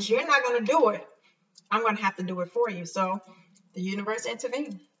 So since you're not going to do it, I'm going to have to do it for you. So the universe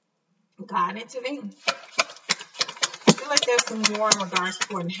intervened. God intervened. I feel like there's some more in regards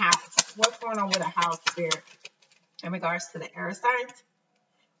to a house. What's going on with a house, Spirit? In regards to the air signs.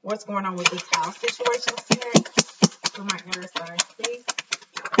 What's going on with this house situation, Spirit? For my air signs, please.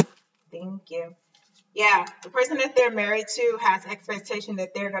 Thank you. Yeah, the person that they're married to has expectation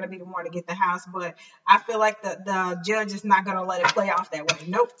that they're going to be the one to get the house, but I feel like the judge is not going to let it play off that way.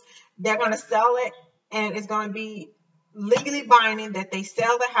 Nope. They're going to sell it, and it's going to be legally binding that they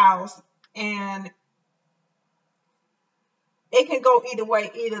sell the house, and it can go either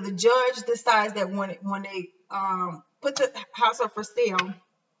way. Either the judge decides that when they put the house up for sale,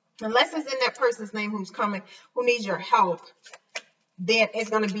 unless it's in that person's name who's coming, who needs your help, then it's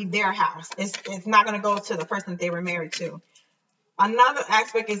going to be their house. It's not going to go to the person that they were married to. Another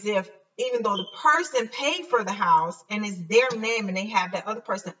aspect is if, even though the person paid for the house and it's their name and they have that other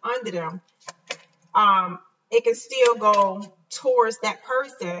person under them, it can still go towards that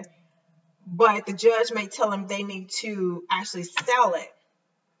person, but the judge may tell them they need to actually sell it.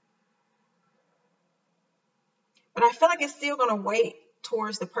 But I feel like it's still going to weigh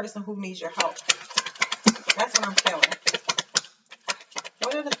towards the person who needs your help. That's what I'm feeling.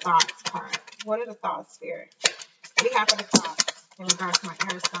 What are the thoughts, card? What are the thoughts, Spirit? What do you have for the thoughts in regards to my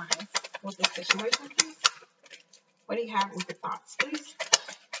air signs with this situation, please? What do you have with the thoughts, please?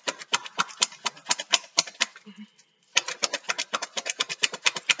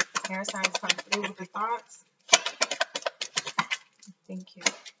 Air signs come through with the thoughts. Thank you.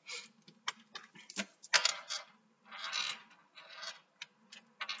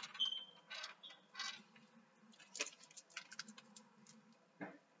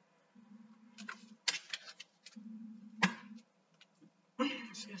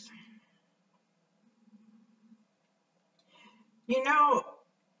 You know,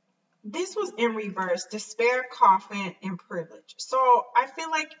 this was in reverse: despair, coffin, and privilege. So I feel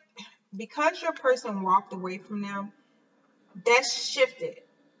like because your person walked away from them, that shifted.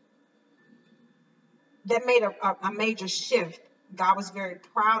 That made a major shift. God was very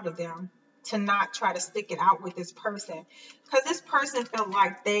proud of them to not try to stick it out with this person, because this person felt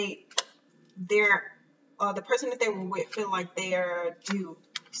like the person that they were with feel like they're due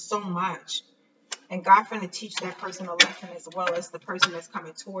so much. And God finna teach that person a lesson, as well as the person that's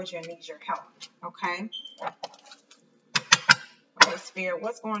coming towards you and needs your help. Okay? Okay, Spirit,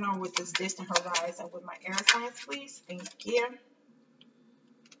 what's going on with this distant horizon with my air signs, please? Thank you.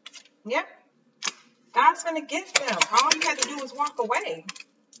 Yep. God's finna give them. All you had to do was walk away.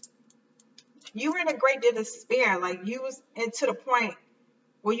 You were in a great deal of despair. Like, you was into the point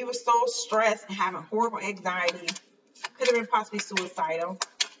where you were so stressed and having horrible anxiety. Could have been possibly suicidal.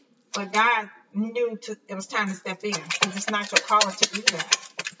 But God knew it was time to step in, because it's not your calling to do that.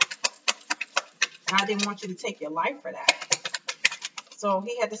 God didn't want you to take your life for that. So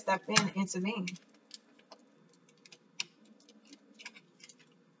he had to step in and intervene.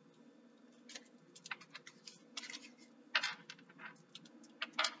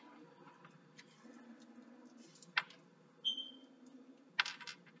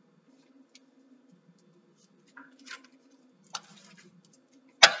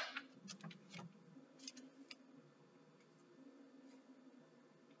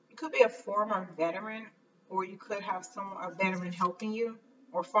 You could be a former veteran, or you could have a veteran helping you,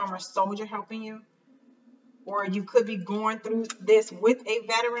 or former soldier helping you, or you could be going through this with a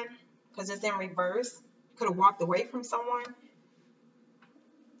veteran, because it's in reverse. You could have walked away from someone.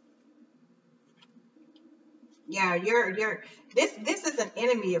 Yeah, this is an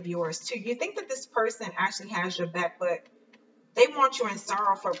enemy of yours too. You think that this person actually has your back, but they want you in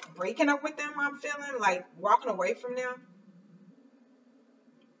sorrow for breaking up with them. I'm feeling like walking away from them.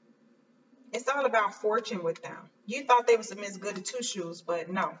 It's all about fortune with them. You thought they was a Miss Goody Two Shoes, but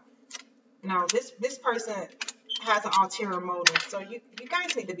no. This person has an ulterior motive. So you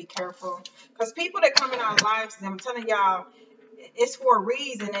guys need to be careful, because people that come in our lives, I'm telling y'all, it's for a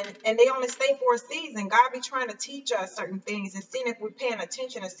reason, and they only stay for a season. God be trying to teach us certain things and seeing if we're paying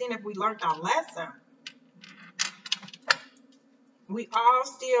attention and seeing if we learned our lesson. We all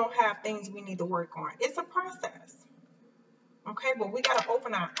still have things we need to work on. It's a process. Okay, but we got to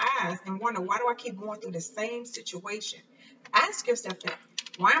open our eyes and wonder, why do I keep going through the same situation? Ask yourself that.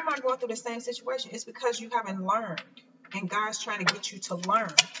 Why am I going through the same situation? It's because you haven't learned. And God's trying to get you to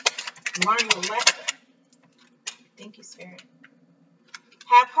learn. Learn your lesson. Thank you, Spirit.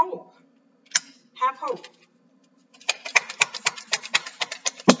 Have hope. Have hope.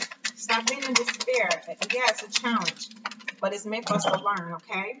 Stop being in despair. Yeah, it's a challenge, but it's meant for us to learn,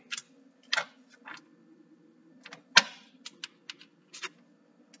 okay?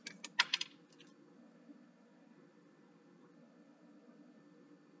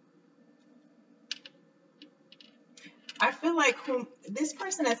 I feel like this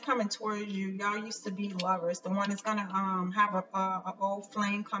person that's coming towards you, y'all used to be lovers. The one that's gonna have a old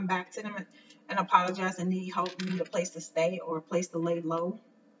flame come back to them and apologize and need hope, need a place to stay or a place to lay low.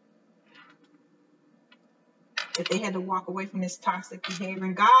 If they had to walk away from this toxic behavior,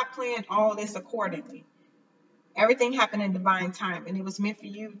 and God planned all this accordingly. Everything happened in divine time, and it was meant for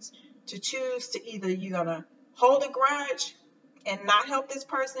you to choose to either you're gonna hold a grudge and not help this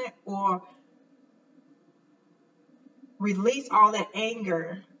person, or release all that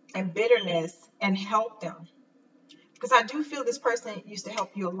anger and bitterness and help them. Because I do feel this person used to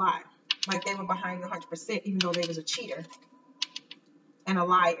help you a lot. Like they were behind you 100%, even though they was a cheater and a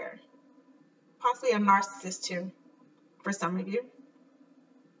liar. Possibly a narcissist too, for some of you.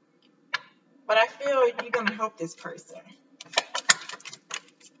 But I feel you're going to help this person.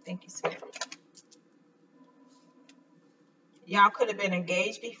 Thank you, Spirit. Y'all could have been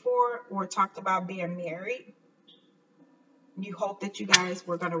engaged before or talked about being married. You hope that you guys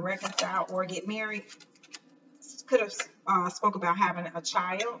were going to reconcile or get married. Could have spoke about having a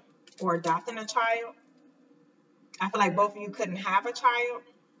child or adopting a child. I feel like both of you couldn't have a child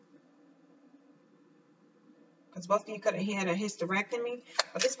because both of you could have had a hysterectomy.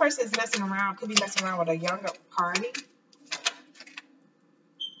 But this person is messing around, could be messing around with a younger party.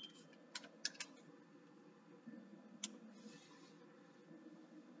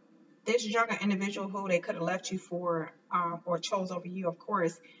 This younger individual who they could have left you for or chose over you, of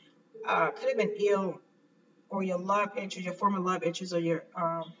course, could have been ill, or your love interest, your former love interest, or your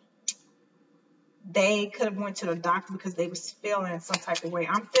they could have went to the doctor because they was feeling some type of way.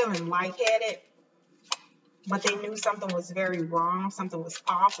 I'm feeling lightheaded, but they knew something was very wrong, something was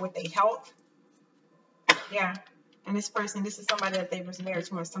off with their health. Yeah, and this person, this is somebody that they was married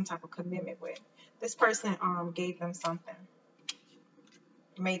to or some type of commitment with. This person gave them something,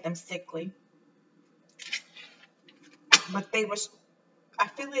 made them sickly, but they was, I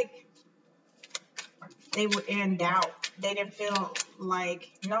feel like they were in doubt. They didn't feel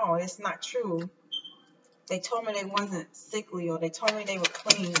like, no, it's not true. They told me they wasn't sickly, or they told me they were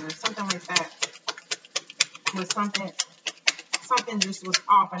clean, or something like that. But something just was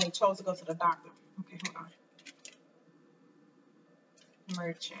off, and they chose to go to the doctor. Okay, hold on.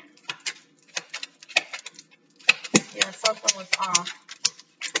 Merchant. Yeah, something was off.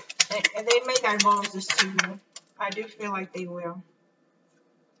 And they may divulge this to you. I do feel like they will.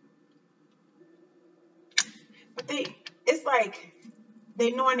 But it's like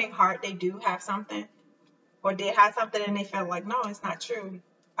they know in their heart they do have something, or did have something, and they felt like, no, it's not true.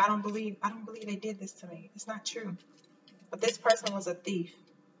 I don't believe they did this to me. It's not true. But this person was a thief.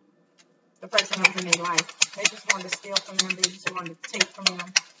 The person that was in their life. They just wanted to steal from them. They just wanted to take from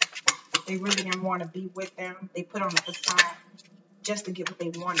them. They really didn't want to be with them. They put on the facade just to get what they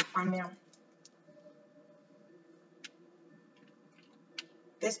wanted from them.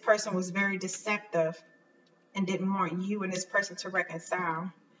 This person was very deceptive and didn't want you and this person to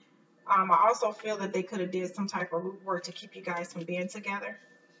reconcile. I also feel that they could have did some type of root work to keep you guys from being together.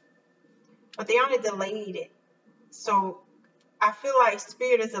 But they only delayed it. So I feel like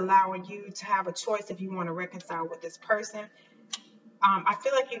Spirit is allowing you to have a choice if you want to reconcile with this person. I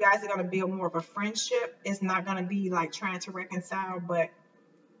feel like you guys are going to build more of a friendship. It's not going to be like trying to reconcile, but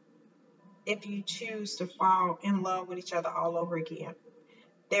if you choose to fall in love with each other all over again,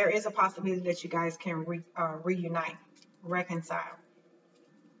 there is a possibility that you guys can reunite, reconcile.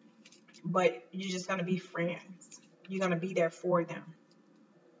 But you're just going to be friends. You're going to be there for them.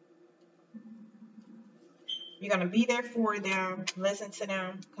 You're going to be there for them, listen to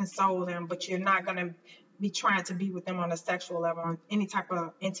them, console them, but you're not going to be trying to be with them on a sexual level, on any type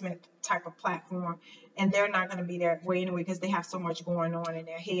of intimate type of platform. And they're not going to be that way anyway because they have so much going on in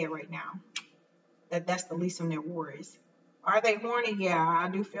their head right now. That's the least of their worries. Are they horny? Yeah, I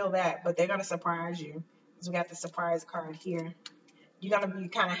do feel that, but they're going to surprise you. because we got the surprise card here. You're going to be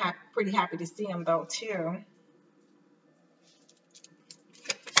kind of pretty happy to see him, though, too.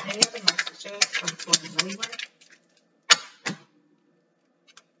 Any other messages for the Libra?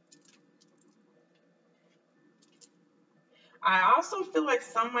 I also feel like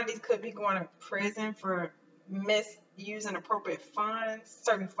somebody could be going to prison for misusing appropriate funds,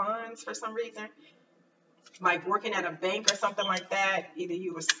 certain funds for some reason. Like working at a bank or something like that. Either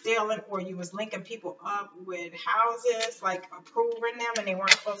you were stealing or you was linking people up with houses, like approving them and they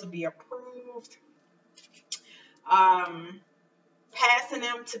weren't supposed to be approved. Passing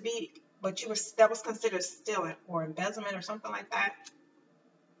them to be, but that was considered stealing or embezzlement or something like that.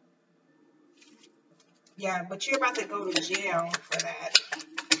 Yeah, but you're about to go to jail for that.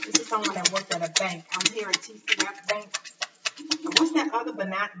 This is someone that worked at a bank. I'm here at TCF Bank. What's that other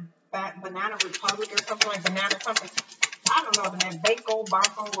Banana Republic or something like Banana something? I don't know, but that Banco,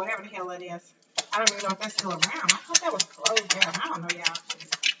 Banco, whatever the hell it is. I don't even know if that's still around. I thought that was closed down. I don't know, y'all.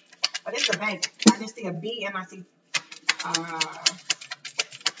 But it's a bank. I just see a B and I see, what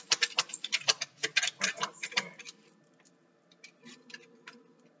else here?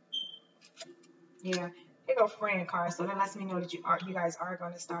 Yeah, here go friend card. So that lets me know that you guys are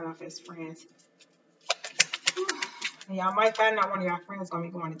going to start off as friends. And y'all might find out one of y'all friends going to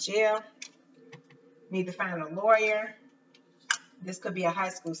be going to jail. Need to find a lawyer. This could be a high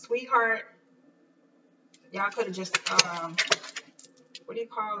school sweetheart. Y'all could have just, what do you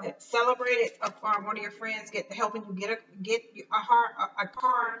call it? Celebrated one of your friends helping you get a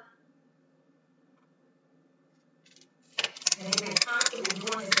car. And they've been constantly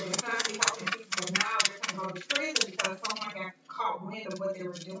doing it. They've been constantly helping people. And now they're going to go to prison because someone got caught wind of what they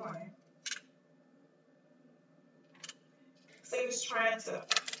were doing. So he was trying to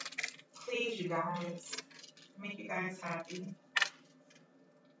please you guys, make you guys happy.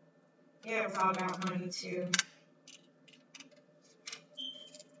 Yeah, it was all about money too.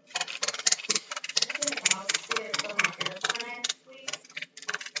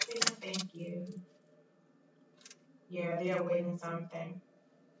 Thank you. Yeah, they're waiting something.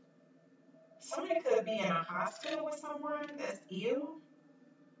 Somebody could be in a hospital with someone that's ill.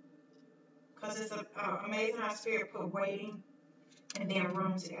 Because it's amazing how spirit put waiting and then a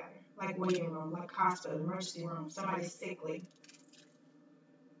room together. Like waiting room, like hospital, emergency room. Somebody's sickly.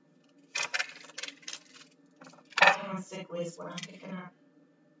 Someone's sickly is what I'm picking up.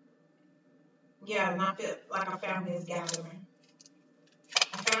 Yeah, and I feel like a family is gathering.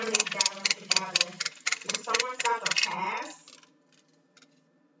 A family is gathering together. If someone's got to pass,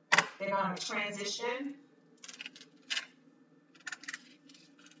 they're going to transition.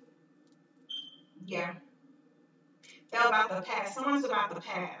 Yeah. They're about to pass. Someone's about to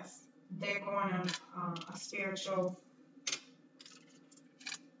pass. They're going on a spiritual.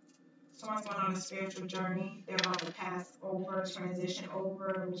 Someone's going on a spiritual journey. They're about to pass over, transition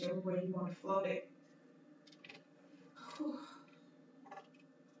over, whichever way you want to float it. Whew.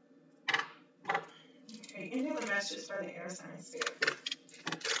 Okay, any other messages for the air sign spirit?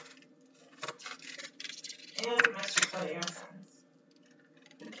 Any other messages for the air signs?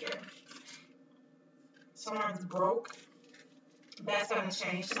 Thank you. Someone's broke. That's going to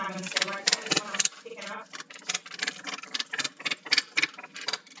change. It's not going to stay like that. Is what I'm picking up.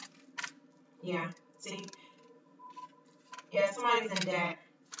 Yeah. See? Yeah, somebody's in debt.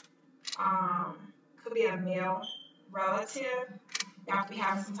 Could be a male relative. Y'all could be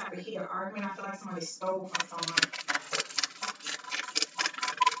having some type of heated argument. I feel like somebody stole from someone.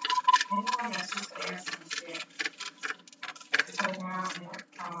 Anyone that's just the air sign spirit. It's going out in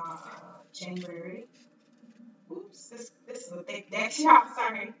January. Oops, this is a thick deck, y'all.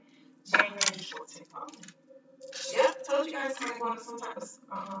 Sorry. January 14th. Oh. Yep, told you guys somebody going to some type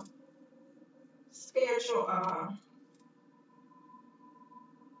of spiritual.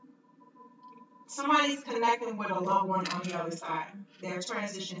 Somebody's connecting with a loved one on the other side. They're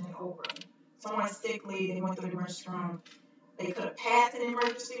transitioning over. Someone's sickly. They went through the emergency room. They could have passed in the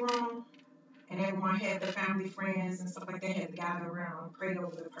emergency room, and everyone had their family, friends, and stuff like that had to gather around and pray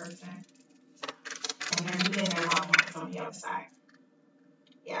over the person. And then their loved ones on the other side.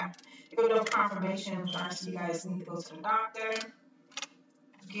 Yeah. It could be no confirmation in regards to you guys need to go to the doctor,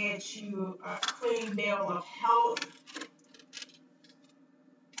 get you a clean bill of health.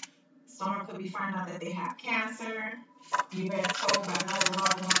 Someone could be finding out that they have cancer. You've been told by another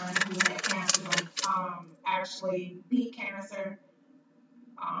loved one who had cancer actually beat cancer.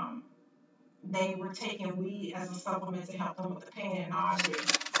 They were taking weed as a supplement to help them with the pain and nausea.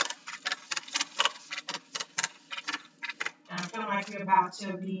 And I feel like you're about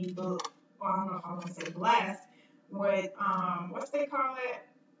to be, well, I don't know if I want to say blessed, with, what's they call it?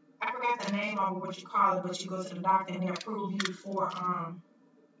 I forgot the name of what you call it, but you go to the doctor and they approve you for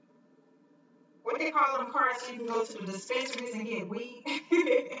what they call them cards so you can go to the dispensaries and get weed.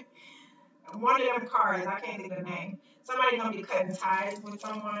 One of them cards, I can't think of the name. Somebody gonna be cutting ties with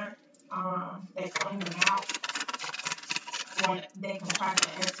someone that's cleaning out. Or they contract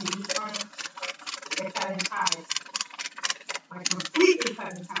an STD from them. They're cutting ties, like completely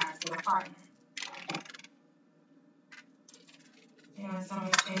cutting ties with a partner. You know,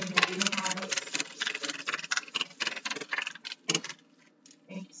 somebody changing their eating habits.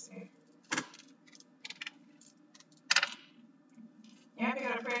 Thank you, sir. Yeah, we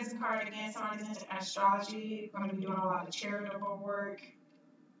got a present card again. Somebody's into astrology. Going to be doing a lot of charitable work.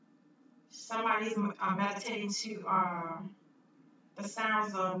 Somebody's meditating to the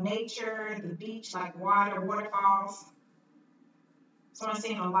sounds of nature, the beach, like water, waterfalls. Someone's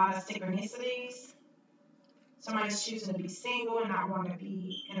seeing a lot of synchronicities. Somebody's choosing to be single and not want to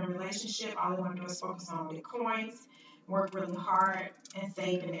be in a relationship. All they want to do is focus on their coins, work really hard, and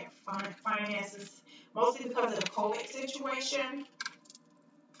saving their finances. Mostly because of the COVID situation.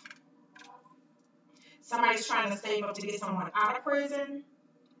 Somebody's trying to save up to get someone out of prison.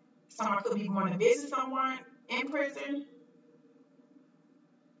 Someone could be going to visit someone in prison.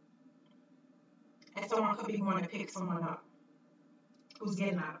 And someone could be going to pick someone up who's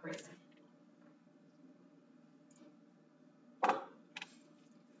getting out of prison.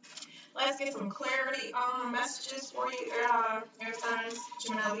 Let's get some clarity messages for you, air signs,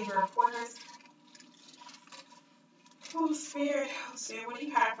 Gemini, Libra, Aquarius. Oh, Spirit, what do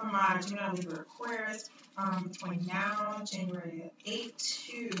you have for my Gemini, Libra, Aquarius between now, January 8th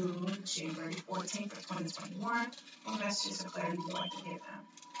to January 14th of 2021? What messages of clarity would you like to give them?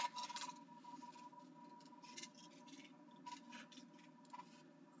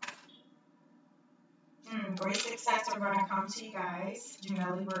 Great success are going to come to you guys,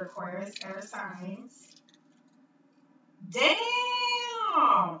 Gemini, Libra, Aquarius, air signs.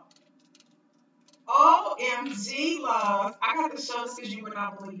 Damn! OMG, love. I got to show this because you would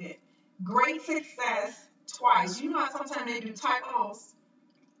not believe it. Great success twice. You know how sometimes they do typos?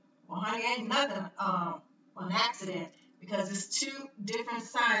 Well, honey, ain't nothing an accident because it's two different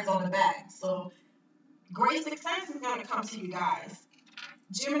signs on the back. So, great success is going to come to you guys.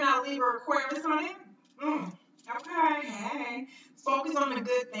 Gemini, Libra, Aquarius, honey. Okay, hey. Focus on the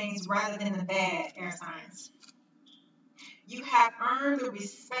good things rather than the bad, air signs. You have earned the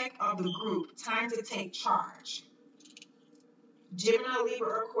respect of the group. Time to take charge. Gemini,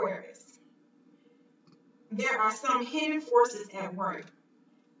 Libra, Aquarius. There are some hidden forces at work.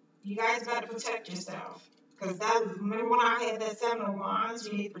 You guys got to protect yourself. Because remember when I had that 7 of Wands,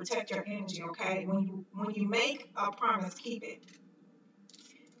 you need to protect your energy, okay? When you make a promise, keep it.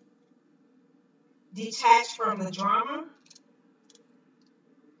 Detach from the drama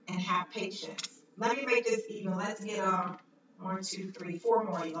and have patience. Let me make this even. Let's get 1, 2, 3, 4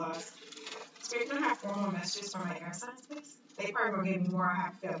 more, you loves. Spirit, can I have 4 more messages from my air signs, please? They probably gonna give me more. I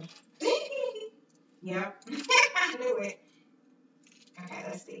have to feel. Yep, I knew it. Okay,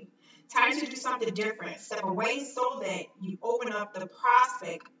 let's see. Time to do something different. Step away so that you open up the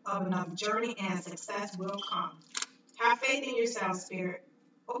prospect of another journey and success will come. Have faith in yourself, Spirit.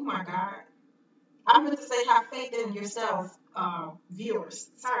 Oh my God. I meant to say have faith in yourself, viewers.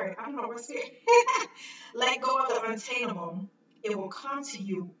 Sorry, I don't know what's here. Let go of the unattainable. It will come to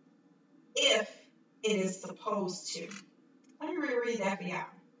you if it is supposed to. Let me reread that for y'all.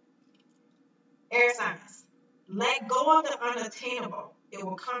 Air signs. Let go of the unattainable. It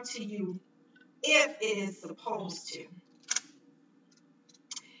will come to you if it is supposed to.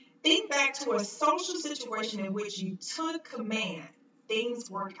 Think back to a social situation in which you took command.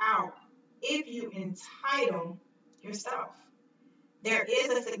 Things work out if you entitle yourself. There is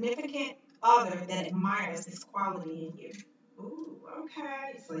a significant other that admires this quality in you. Ooh,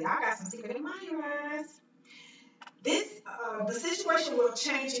 okay. So y'all got some secret admirers. The situation will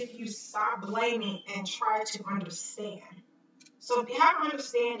change if you stop blaming and try to understand. So if you have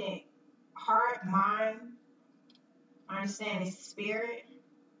understanding, heart, mind, understanding spirit.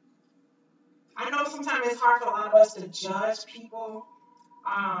 I know sometimes it's hard for a lot of us to judge people,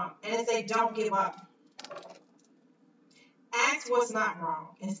 and say don't give up. Ask what's not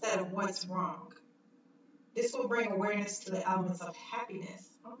wrong instead of what's wrong. This will bring awareness to the elements of happiness.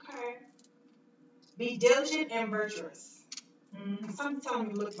 Okay. Be diligent and virtuous. Something telling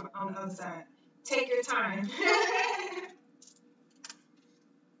me to look on the other side. Take your time.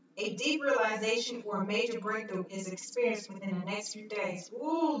 A deep realization or a major breakthrough is experienced within the next few days.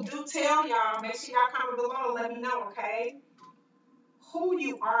 Ooh, do tell y'all. Make sure y'all comment below and let me know, okay? Who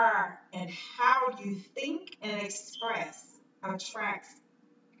you are and how you think and express attracts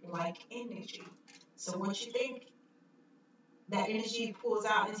like energy. So what you think, that energy pulls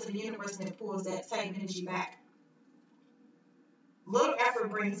out into the universe and it pulls that same energy back. Little effort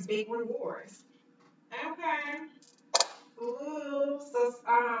brings big rewards. Okay. Ooh, so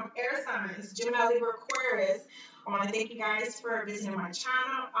air signs, Gemini, Libra, Aquarius. I want to thank you guys for visiting my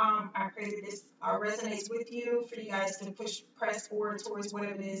channel. I pray that this resonates with you, for you guys to press forward towards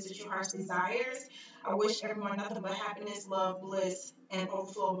whatever it is that your heart desires. I wish everyone nothing but happiness, love, bliss, and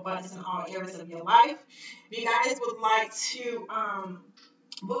overflow of abundance in all areas of your life. If you guys would like to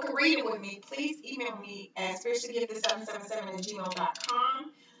book a reading with me, please email me at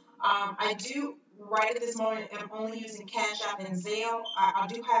spirituallygifted777@gmail.com. I do, right at this moment, I'm only using Cash App and Zelle. I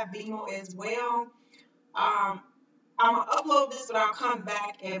do have Venmo as well. I'm going to upload this, but I'll come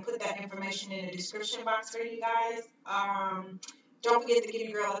back and put that information in the description box for you guys. Don't forget to give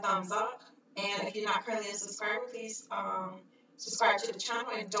your girl a thumbs up. And if you're not currently a subscriber, please subscribe to the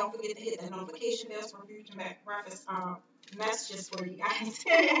channel. And don't forget to hit the notification bell for future reference messages for you guys.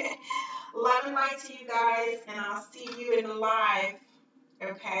 Love and light to you guys. And I'll see you in the live.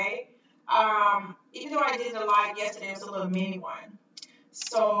 Okay. Even though I did the live yesterday, it was a little mini one.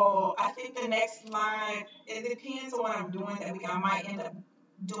 So I think the next live, it depends on what I'm doing that week. I might end up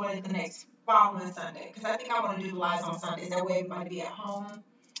doing it the next following Sunday, because I think I want to do the lives on Sundays. That way everybody be at home.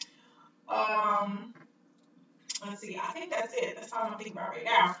 Let's see. I think that's it. That's all I'm thinking about right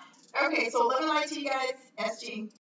now. Okay, so love and light to you guys. SG.